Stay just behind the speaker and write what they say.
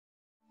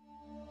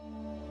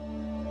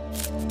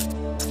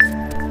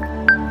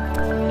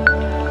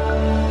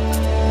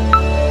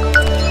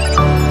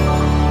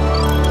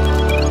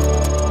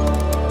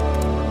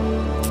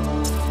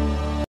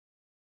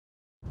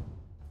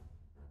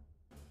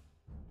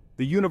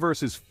The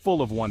universe is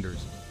full of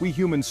wonders. We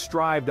humans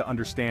strive to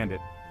understand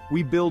it.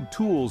 We build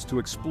tools to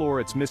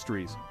explore its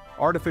mysteries.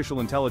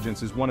 Artificial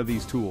intelligence is one of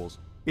these tools.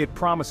 It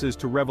promises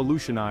to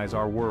revolutionize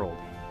our world.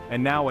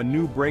 And now a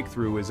new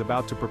breakthrough is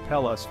about to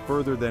propel us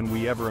further than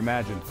we ever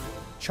imagined.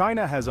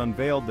 China has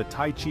unveiled the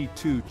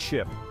Taichi-II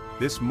chip.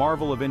 This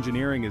marvel of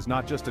engineering is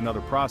not just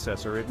another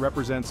processor, it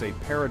represents a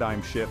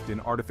paradigm shift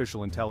in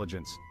artificial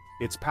intelligence.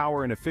 Its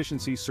power and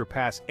efficiency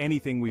surpass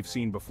anything we've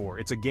seen before.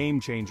 It's a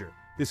game changer.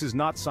 This is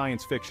not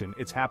science fiction,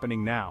 it's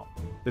happening now.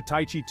 The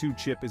Taichi-II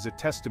chip is a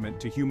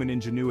testament to human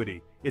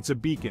ingenuity. It's a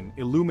beacon,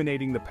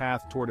 illuminating the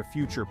path toward a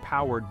future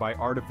powered by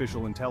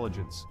artificial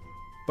intelligence.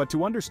 But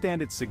to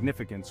understand its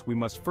significance, we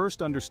must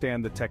first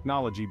understand the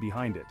technology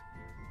behind it.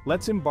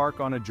 Let's embark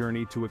on a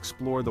journey to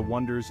explore the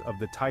wonders of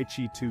the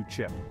Taichi-II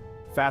chip.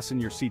 Fasten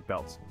your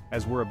seatbelts,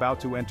 as we're about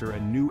to enter a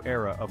new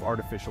era of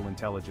artificial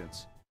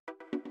intelligence.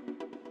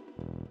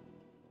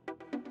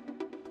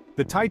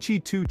 The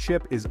Taichi-II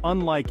chip is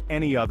unlike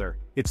any other.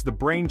 It's the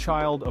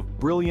brainchild of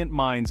brilliant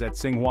minds at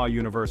Tsinghua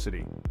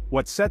University.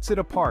 What sets it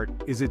apart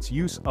is its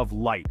use of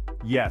light.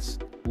 Yes,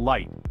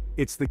 light.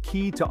 It's the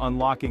key to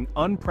unlocking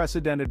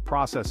unprecedented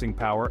processing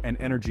power and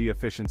energy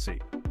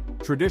efficiency.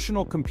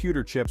 Traditional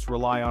computer chips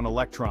rely on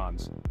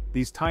electrons.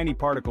 These tiny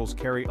particles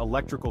carry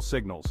electrical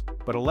signals,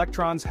 but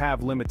electrons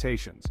have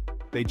limitations.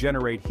 They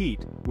generate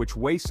heat, which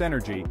wastes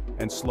energy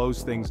and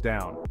slows things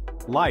down.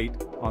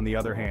 Light, on the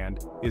other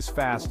hand, is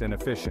fast and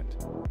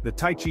efficient. The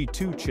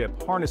Taichi-II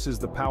chip harnesses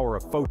the power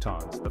of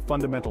photons, the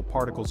fundamental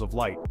particles of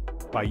light.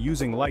 By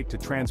using light to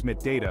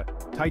transmit data,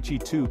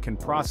 Taichi-II can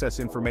process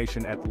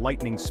information at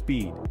lightning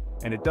speed,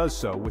 and it does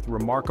so with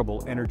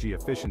remarkable energy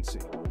efficiency.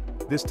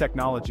 This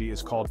technology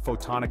is called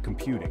photonic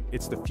computing.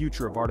 It's the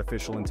future of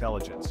artificial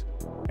intelligence.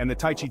 And the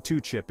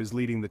Taichi-II chip is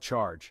leading the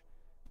charge.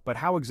 But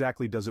how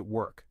exactly does it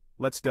work?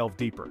 Let's delve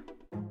deeper.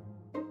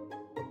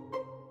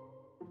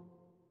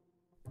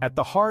 At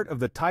the heart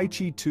of the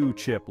Taichi-II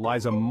chip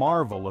lies a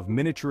marvel of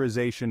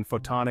miniaturization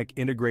photonic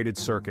integrated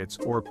circuits,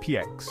 or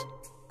PICs.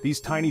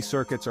 These tiny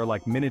circuits are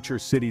like miniature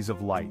cities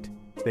of light.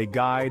 They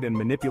guide and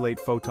manipulate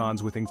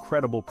photons with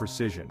incredible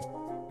precision.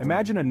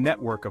 Imagine a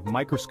network of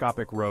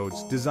microscopic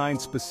roads designed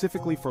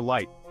specifically for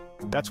light.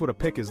 That's what a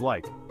PIC is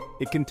like.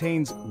 It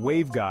contains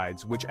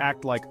waveguides which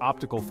act like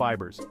optical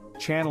fibers,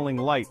 channeling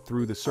light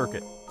through the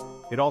circuit.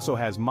 It also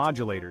has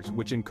modulators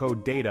which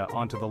encode data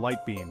onto the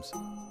light beams.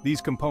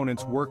 These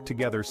components work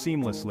together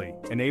seamlessly,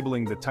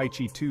 enabling the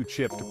Taichi-II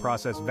chip to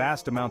process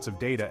vast amounts of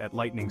data at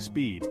lightning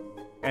speed.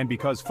 And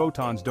because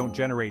photons don't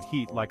generate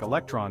heat like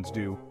electrons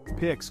do,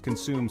 PICs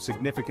consume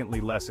significantly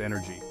less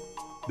energy.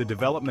 The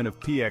development of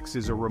PICs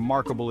is a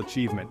remarkable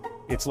achievement.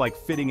 It's like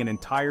fitting an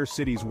entire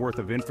city's worth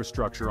of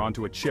infrastructure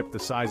onto a chip the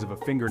size of a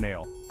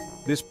fingernail.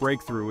 This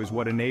breakthrough is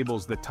what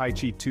enables the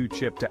Taichi-II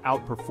chip to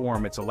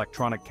outperform its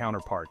electronic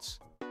counterparts.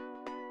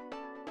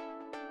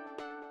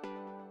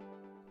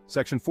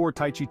 Section 4: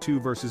 Taichi-II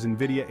versus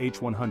NVIDIA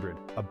H100,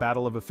 a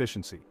battle of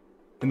efficiency.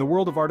 In the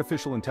world of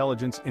artificial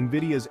intelligence,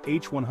 NVIDIA's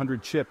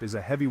H100 chip is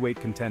a heavyweight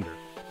contender.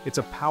 It's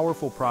a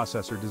powerful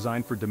processor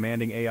designed for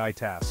demanding AI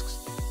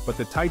tasks. But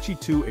the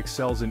Taichi-II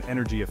excels in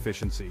energy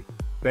efficiency.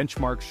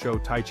 Benchmarks show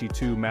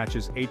Taichi-II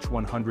matches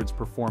H100's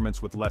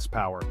performance with less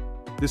power.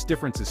 This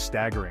difference is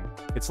staggering.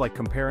 It's like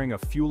comparing a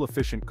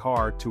fuel-efficient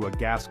car to a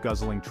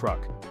gas-guzzling truck.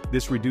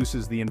 This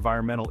reduces the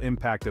environmental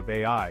impact of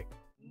AI.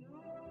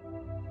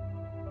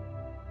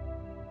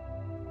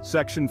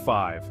 Section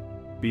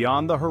 5.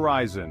 Beyond the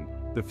horizon,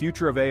 the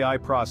future of AI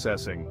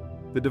processing.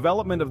 The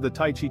development of the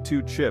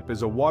Taichi-II chip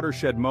is a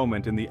watershed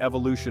moment in the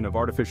evolution of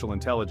artificial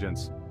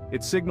intelligence.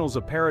 It signals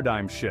a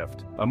paradigm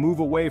shift, a move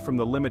away from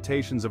the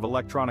limitations of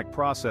electronic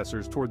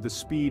processors toward the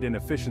speed and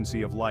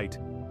efficiency of light.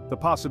 The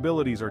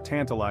possibilities are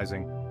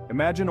tantalizing.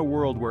 Imagine a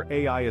world where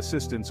AI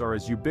assistants are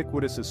as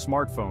ubiquitous as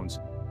smartphones,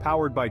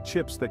 powered by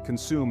chips that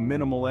consume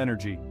minimal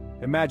energy.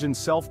 Imagine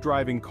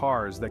self-driving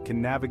cars that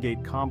can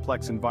navigate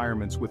complex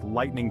environments with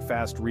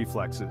lightning-fast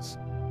reflexes.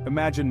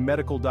 Imagine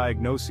medical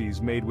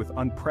diagnoses made with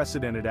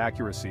unprecedented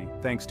accuracy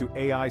thanks to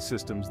AI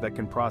systems that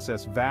can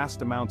process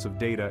vast amounts of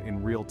data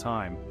in real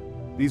time.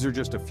 These are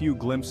just a few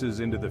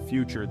glimpses into the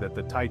future that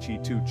the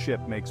Taichi-II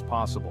chip makes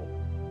possible.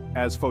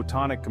 As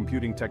photonic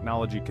computing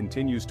technology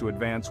continues to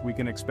advance, we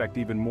can expect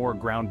even more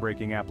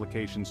groundbreaking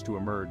applications to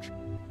emerge.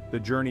 The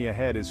journey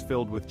ahead is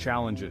filled with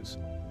challenges,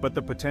 but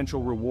the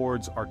potential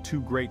rewards are too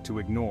great to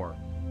ignore.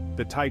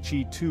 The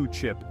Taichi-II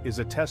chip is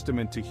a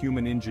testament to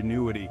human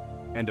ingenuity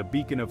and a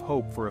beacon of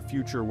hope for a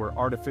future where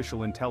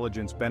artificial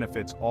intelligence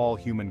benefits all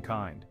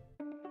humankind.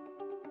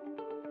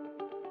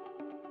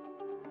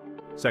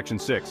 Section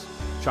 6.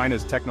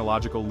 China's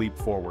technological leap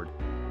forward.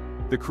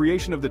 The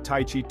creation of the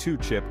Taichi-II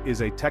chip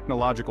is a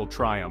technological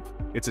triumph.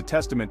 It's a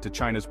testament to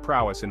China's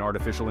prowess in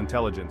artificial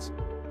intelligence.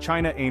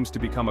 China aims to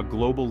become a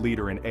global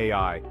leader in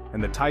AI,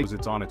 and the Taichi-II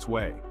is on its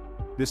way.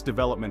 This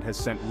development has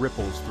sent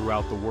ripples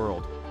throughout the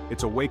world.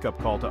 It's a wake-up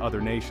call to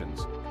other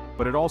nations,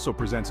 but it also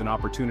presents an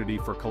opportunity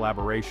for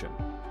collaboration.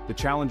 The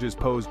challenges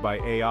posed by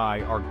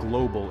AI are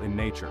global in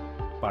nature.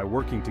 By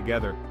working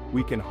together,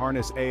 we can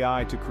harness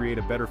AI to create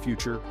a better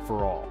future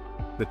for all.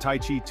 The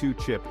Taichi-II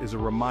chip is a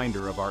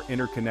reminder of our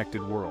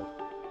interconnected world.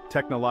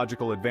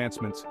 Technological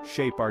advancements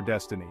shape our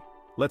destiny.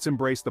 Let's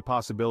embrace the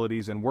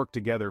possibilities and work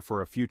together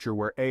for a future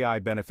where AI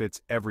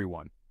benefits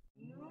everyone.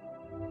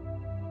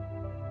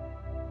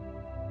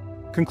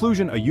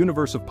 Conclusion: a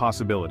universe of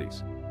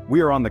possibilities. We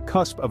are on the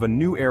cusp of a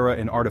new era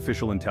in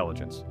artificial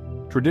intelligence.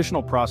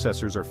 Traditional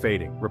processors are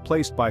fading,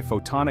 replaced by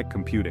photonic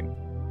computing.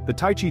 The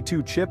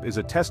Taichi-II chip is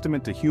a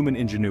testament to human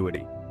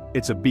ingenuity.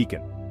 It's a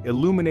beacon,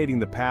 illuminating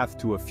the path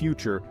to a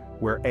future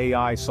where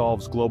AI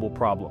solves global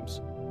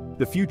problems.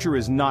 The future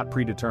is not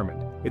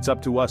predetermined. It's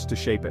up to us to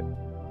shape it.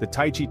 The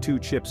Taichi-II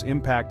chip's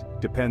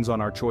impact depends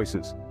on our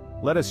choices.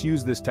 Let us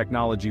use this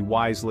technology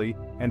wisely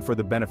and for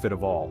the benefit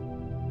of all.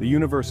 The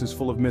universe is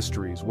full of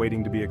mysteries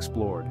waiting to be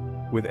explored.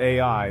 With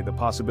AI, the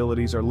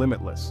possibilities are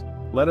limitless.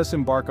 Let us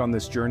embark on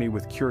this journey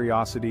with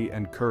curiosity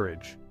and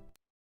courage.